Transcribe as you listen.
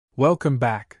Welcome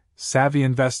back, savvy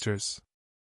investors.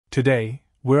 Today,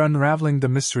 we're unraveling the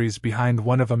mysteries behind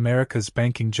one of America's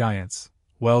banking giants,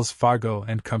 Wells Fargo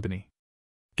Company.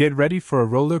 Get ready for a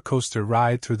roller coaster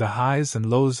ride through the highs and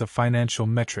lows of financial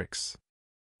metrics.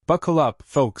 Buckle up,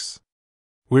 folks.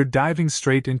 We're diving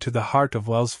straight into the heart of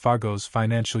Wells Fargo's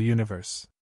financial universe.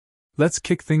 Let's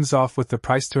kick things off with the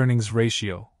price-to-earnings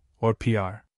ratio, or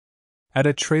PR. At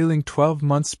a trailing 12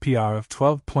 months PR of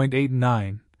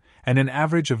 12.89, and an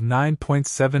average of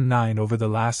 9.79 over the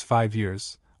last 5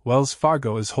 years, Wells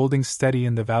Fargo is holding steady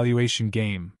in the valuation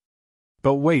game.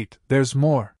 But wait, there's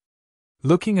more.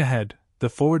 Looking ahead, the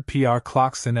forward PR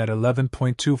clocks in at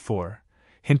 11.24,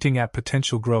 hinting at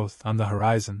potential growth on the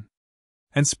horizon.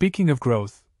 And speaking of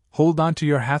growth, hold on to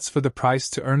your hats for the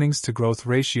price-to-earnings-to-growth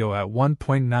ratio at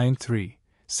 1.93,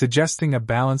 suggesting a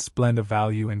balanced blend of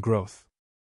value and growth.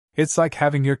 It's like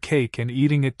having your cake and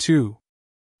eating it too.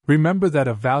 Remember that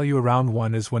a value around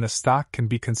 1 is when a stock can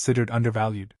be considered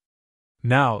undervalued.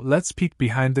 Now, let's peek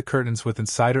behind the curtains with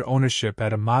insider ownership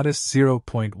at a modest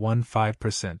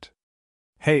 0.15%.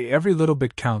 Hey, every little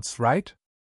bit counts, right?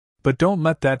 But don't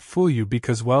let that fool you,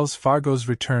 because Wells Fargo's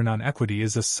return on equity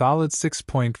is a solid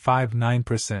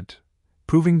 6.59%,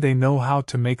 proving they know how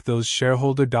to make those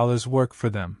shareholder dollars work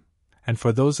for them. And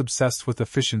for those obsessed with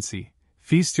efficiency,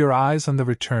 feast your eyes on the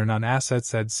return on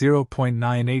assets at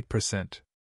 0.98%.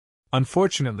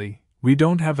 Unfortunately, we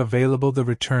don't have available the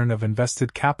return of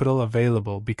invested capital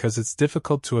available because it's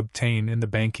difficult to obtain in the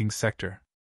banking sector.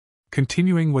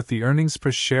 Continuing with the earnings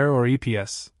per share or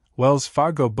EPS, Wells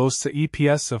Fargo boasts a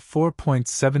EPS of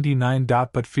 4.79.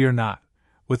 But fear not,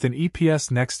 with an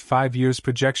EPS next 5 years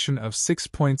projection of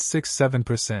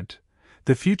 6.67%,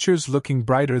 the future's looking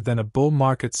brighter than a bull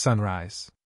market sunrise.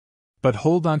 But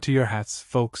hold on to your hats,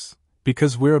 folks,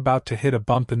 because we're about to hit a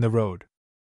bump in the road.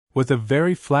 With a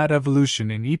very flat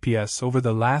evolution in EPS over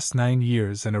the last 9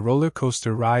 years and a roller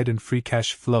coaster ride in free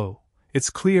cash flow, it's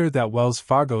clear that Wells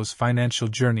Fargo's financial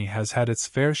journey has had its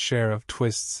fair share of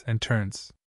twists and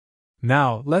turns.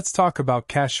 Now, let's talk about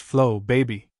cash flow,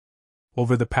 baby.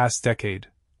 Over the past decade,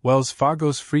 Wells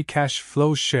Fargo's free cash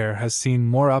flow share has seen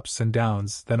more ups and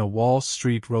downs than a Wall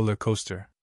Street roller coaster.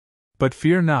 But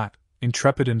fear not,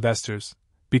 intrepid investors,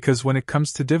 because when it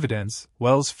comes to dividends,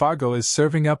 Wells Fargo is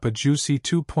serving up a juicy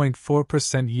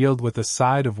 2.4% yield with a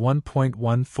side of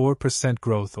 1.14%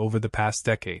 growth over the past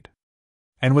decade.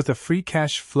 And with a free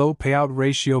cash flow payout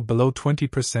ratio below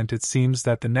 20%, it seems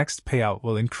that the next payout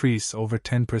will increase over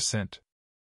 10%.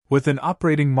 With an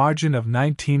operating margin of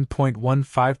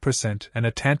 19.15% and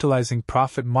a tantalizing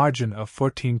profit margin of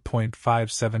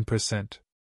 14.57%.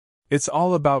 It's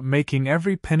all about making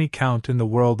every penny count in the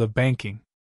world of banking.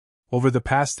 Over the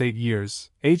past 8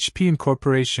 years, HP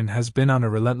Incorporation has been on a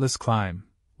relentless climb,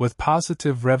 with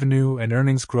positive revenue and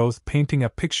earnings growth painting a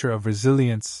picture of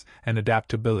resilience and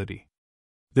adaptability.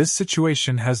 This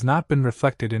situation has not been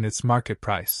reflected in its market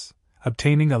price,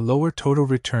 obtaining a lower total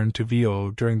return to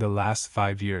VO during the last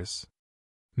 5 years.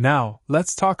 Now,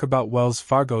 let's talk about Wells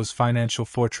Fargo's financial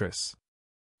fortress.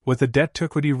 With a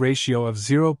debt-to-equity ratio of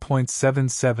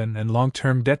 0.77 and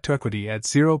long-term debt-to-equity at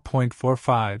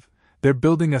 0.45, they're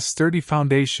building a sturdy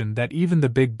foundation that even the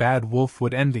big bad wolf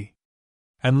would envy.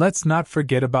 And let's not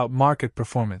forget about market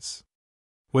performance.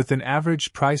 With an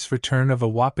average price return of a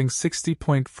whopping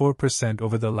 60.4%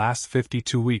 over the last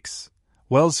 52 weeks,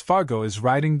 Wells Fargo is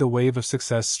riding the wave of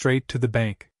success straight to the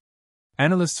bank.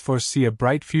 Analysts foresee a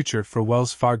bright future for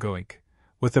Wells Fargo Inc.,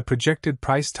 with a projected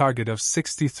price target of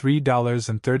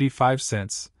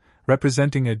 $63.35,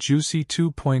 representing a juicy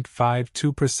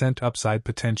 2.52% upside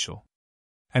potential.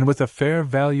 And with a fair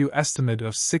value estimate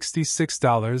of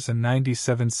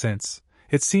 $66.97,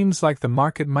 it seems like the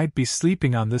market might be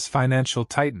sleeping on this financial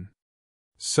titan.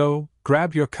 So,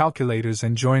 grab your calculators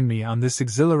and join me on this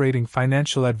exhilarating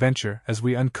financial adventure as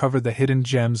we uncover the hidden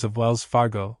gems of Wells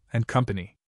Fargo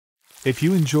Company. If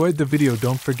you enjoyed the video,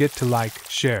 don't forget to like,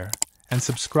 share, and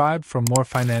subscribe for more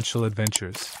financial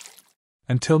adventures.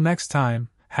 Until next time,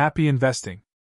 happy investing!